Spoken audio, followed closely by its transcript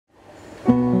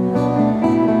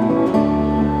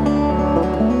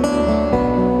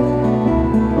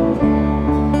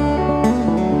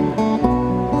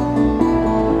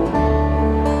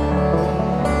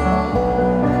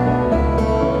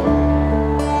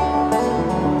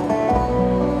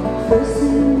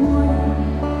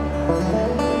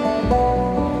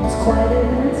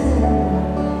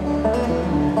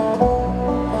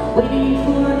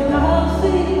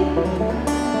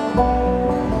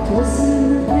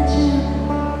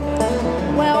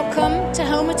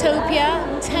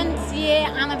Homotopia 10th year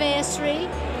anniversary.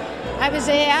 I was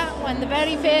here when the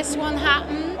very first one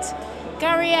happened.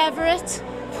 Gary Everett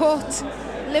put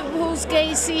Liverpool's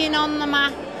gay scene on the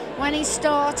map when he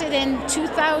started in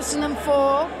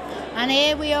 2004, and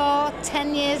here we are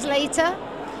 10 years later.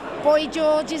 Boy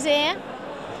George is here,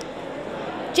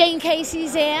 Jane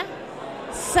Casey's here,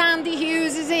 Sandy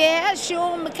Hughes is here,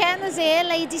 Sean McKenna's here,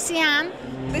 Lady Sian.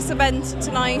 This event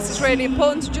tonight is really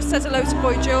important. Just said hello to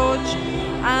Boy George,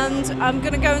 and I'm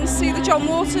going to go and see the John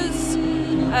Waters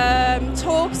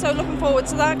talk, so looking forward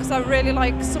to that because I really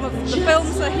like some of the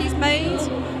films that he's made,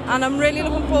 and I'm really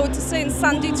looking forward to seeing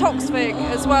Sandy Toksvig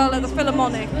as well at the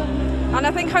Philharmonic. And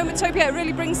I think Homotopia, it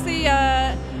really brings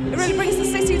the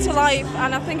city to life,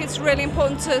 and I think it's really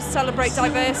important to celebrate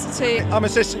diversity. I'm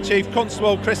Assistant Chief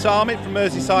Constable Chris Armitt from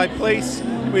Merseyside Police.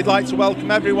 We'd like to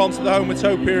welcome everyone to the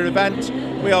Homotopia event.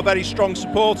 We are very strong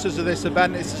supporters of this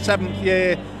event. It's the 7th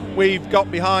year we've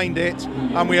got behind it,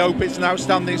 and we hope it's an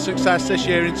outstanding success this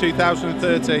year in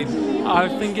 2013. I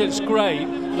think it's great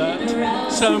that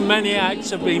so many acts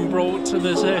have been brought to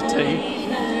the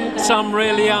city, some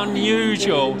really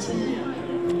unusual.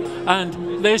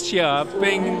 And this year,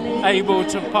 being able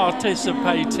to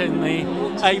participate in the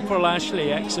April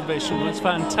Ashley exhibition was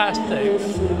fantastic.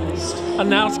 And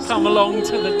now to come along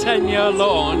to the 10-year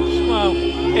launch, well,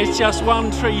 it's just one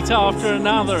treat after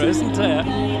another, isn't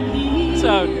it?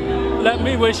 So, let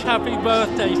me wish happy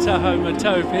birthday to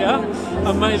Homotopia,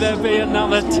 and may there be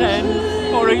another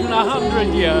 10 or even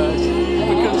 100 years,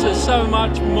 because there's so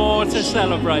much more to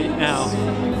celebrate now.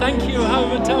 Thank you,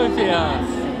 Homotopia.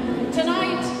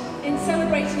 Tonight, in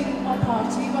celebrating our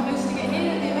party, we're hosting it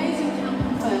here at the amazing Camp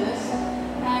and Furnace,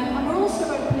 and we're also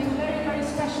opening a very, very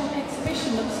special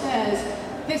exhibition upstairs,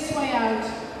 This Way Out,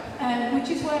 which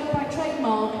is work by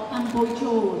Trademark and Boy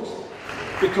George.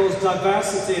 Because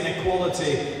diversity and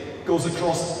equality goes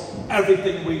across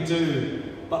everything we do,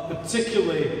 but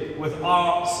particularly with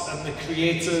arts and the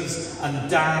creatives and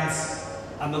dance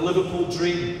and the Liverpool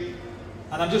dream.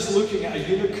 And I'm just looking at a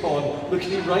unicorn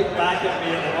looking right back at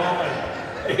me at the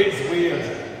moment. It's weird,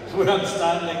 where I'm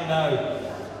standing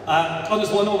now. Oh,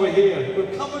 there's one over here.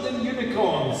 We're covered in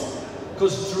unicorns,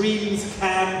 because dreams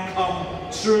can come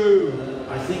true.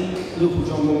 I think Liverpool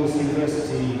John Moores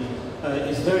University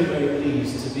is very, very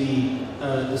pleased to be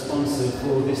the sponsor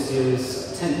for this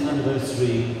year's 10th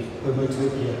anniversary of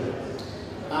Homotopia.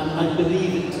 And I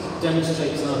believe it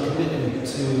demonstrates our commitment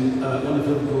to one of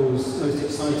Liverpool's most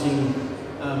exciting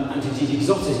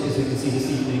anti-exotic, as we can see this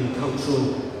evening,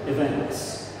 cultural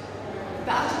events.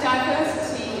 That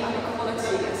diversity and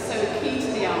equality is so key to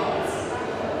the arts.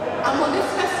 And what this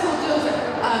festival does,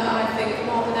 I think,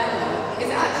 more than ever, is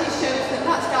it actually shows that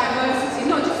that's diversity,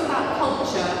 not just about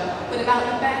culture, but about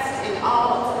the best in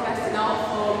art, the best in art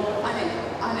form,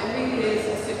 and it really is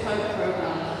a superb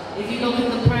programme. If you look at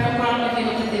the programme, if you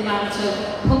look at the amount of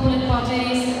public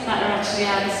bodies that are actually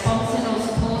either sponsoring or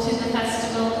supporting the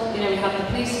festival, you know, we have the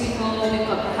police before, we've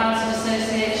got the housing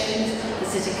associations, the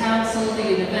city council, the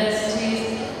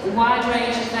universities, the wide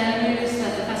range of venues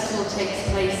that the festival takes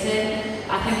place in.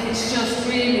 I think it's just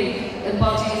really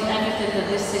embodies everything that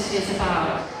this city is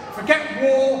about. Forget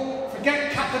war,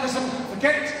 forget capitalism,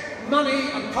 forget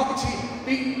money and property.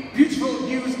 Be beautiful,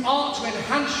 use art to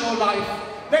enhance your life.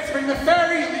 Let's bring the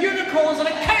fairies, the unicorns, and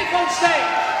a cake on stage.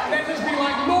 Let us be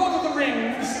like Lord of the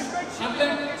Rings, and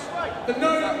let the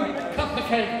gnome cut the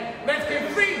cake. Let's give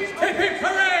free hip hip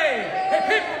hooray! Hip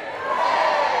hip!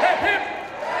 Hip hip!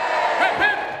 Hip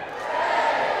hip!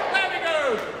 There we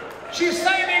go! She's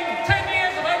saving 10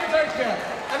 years of Homotopia,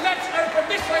 and let's open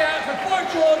This Way Out with Boy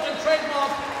George and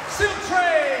Trademark Silk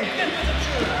Tray!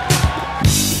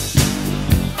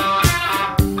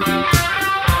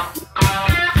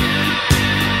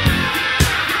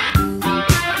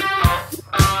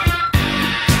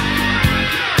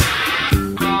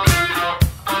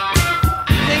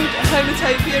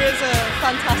 Homotopia is a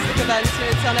fantastic event,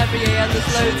 it's on every year and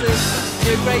there's loads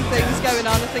of great things going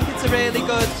on. I think it's a really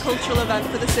good cultural event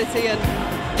for the city, and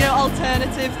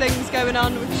alternative things going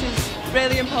on, which is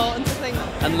really important, I think.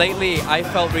 And lately I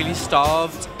felt really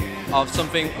starved of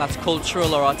something that's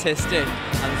cultural or artistic,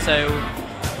 and so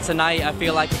tonight I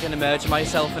feel like I can immerse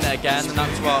myself in it again, and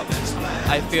that's what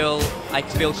I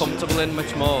feel comfortable in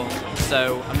much more.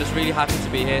 So I'm just really happy to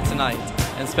be here tonight,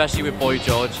 and especially with Boy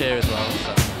George here as well.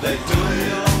 So. They do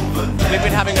it over there. We've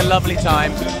been having a lovely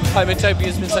time. Homotopia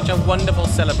has been such a wonderful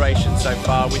celebration so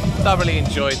far. We've thoroughly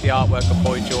enjoyed the artwork of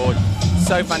Boy George.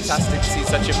 So fantastic to see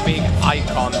such a big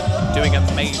icon doing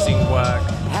amazing work.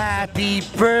 Happy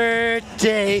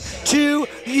birthday to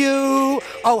you.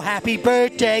 Oh, happy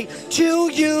birthday to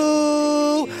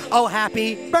you. Oh,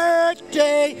 happy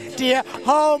birthday, dear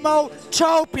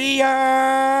Homotopia.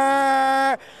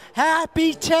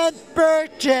 Happy 10th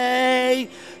birthday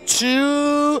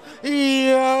to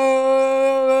you.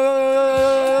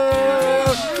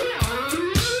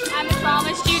 I'm a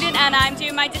drama student and I'm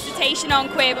doing my dissertation on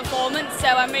queer performance, so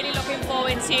I'm really looking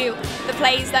forward to the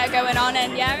plays that are going on,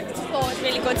 and yeah, I just thought it was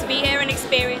really good to be here and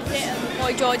experience it. And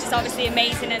Boy George is obviously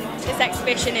amazing and this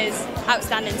exhibition is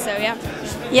outstanding, so yeah.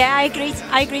 Yeah, I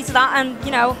agree to that, and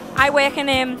you know, I work on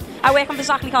the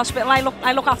Zackley Hospital. I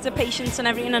look after patients and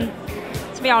everything, and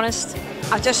to be honest,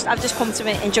 I've just come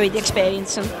to enjoy the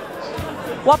experience, and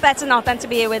what better not than to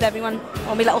be here with everyone,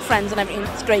 all my little friends and everything.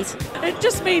 It's great. It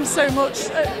just means so much.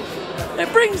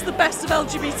 It brings the best of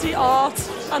LGBT art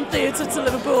and theatre to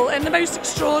Liverpool in the most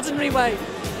extraordinary way.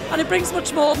 And it brings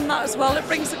much more than that as well. It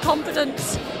brings a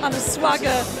confidence and a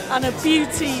swagger and a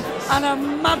beauty and a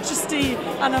majesty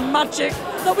and a magic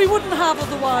that we wouldn't have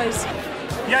otherwise.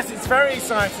 Yes, it's very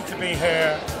exciting to be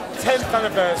here. 10th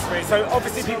anniversary, so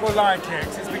obviously people like it.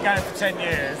 It's been going for 10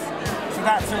 years, so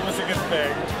that's always a good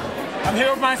thing. I'm here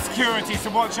with my security, so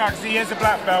watch out, because he is a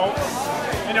black belt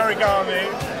in origami.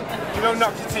 He will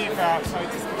knock your teeth out, so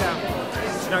just, yeah.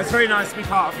 You know, it's very nice to be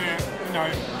part of it. You know,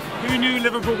 who knew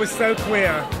Liverpool was so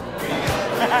queer?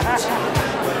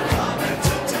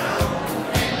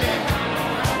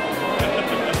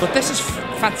 But this is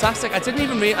fantastic. I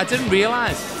didn't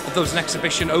realise that there was an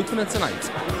exhibition opening tonight.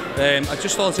 I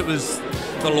just thought it was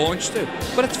the launch too,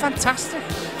 but it's fantastic.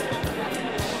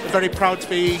 We're very proud to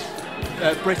be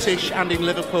British and in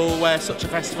Liverpool, where such a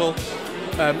festival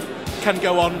can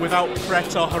go on without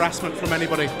threat or harassment from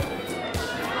anybody.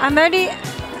 I've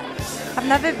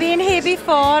never been here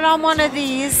before on one of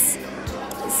these,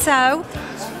 so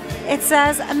it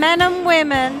says men and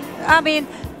women,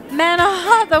 men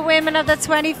are the women of the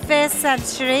 21st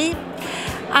century,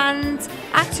 and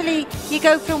actually you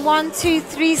go from 1, 2,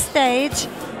 3 stage,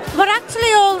 we're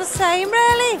actually all the same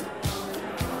really,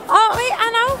 aren't we? I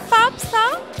know, fab's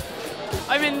that.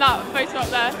 I'm in that photo up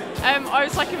there. I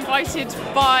was invited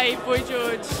by Boy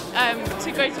George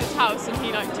to go to his house, and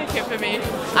he took it for me.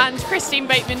 And Christine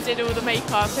Bateman did all the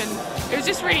makeup, and it was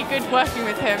just really good working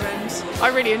with him, and I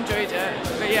really enjoyed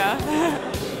it. But yeah,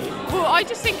 well, I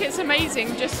just think it's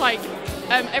amazing, just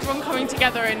everyone coming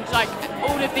together, and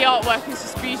all of the artwork is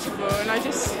just beautiful, and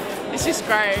it's just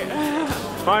great.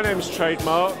 My name's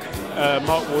Trademark.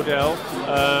 Mark Wardell,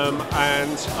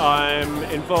 and I'm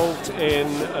involved in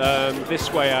This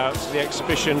Way Out, the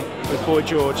exhibition with Boy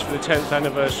George for the 10th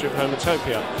anniversary of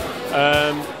Homotopia.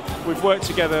 We've worked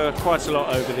together quite a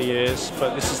lot over the years,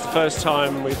 but this is the first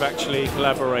time we've actually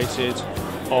collaborated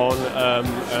on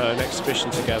an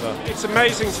exhibition together. It's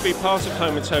amazing to be part of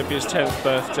Homotopia's 10th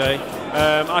birthday.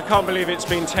 I can't believe it's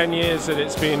been 10 years that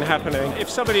it's been happening. If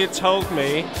somebody had told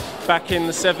me back in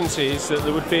the 70s that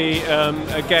there would be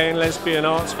a gay and lesbian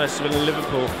arts festival in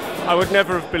Liverpool, I would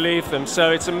never have believed them.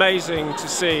 So it's amazing to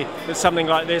see that something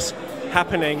like this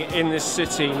happening in this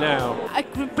city now.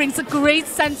 It brings a great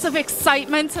sense of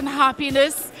excitement and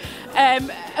happiness.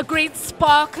 A great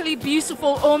sparkly,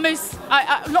 beautiful,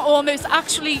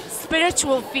 actually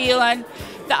spiritual feeling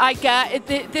that I get.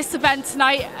 This event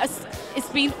tonight it's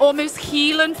been almost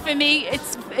healing for me.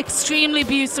 It's extremely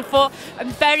beautiful.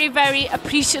 I'm very, very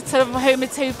appreciative of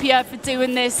Homotopia for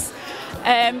doing this,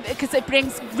 because it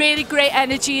brings really great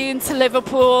energy into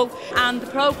Liverpool. And the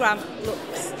programme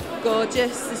looks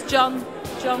gorgeous. There's John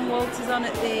Walters on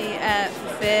at the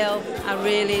Phil. I'm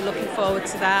really looking forward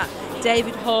to that.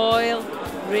 David Hoyle,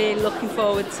 really looking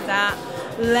forward to that.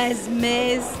 Les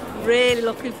Mis, really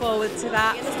looking forward to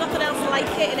that. There's nothing else like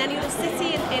it in any other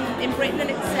city in Britain, and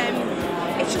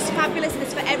it's just fabulous, and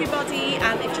it's for everybody,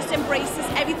 and it just embraces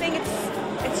everything.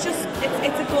 It's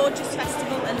a gorgeous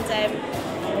festival, and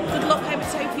good luck,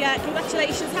 Homotopia.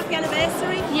 Congratulations, happy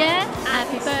anniversary. Yeah,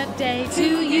 happy birthday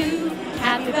to you.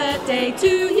 Happy birthday to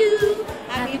you.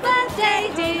 Happy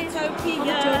birthday, dear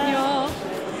Homotopia.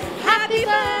 Happy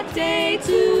birthday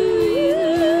to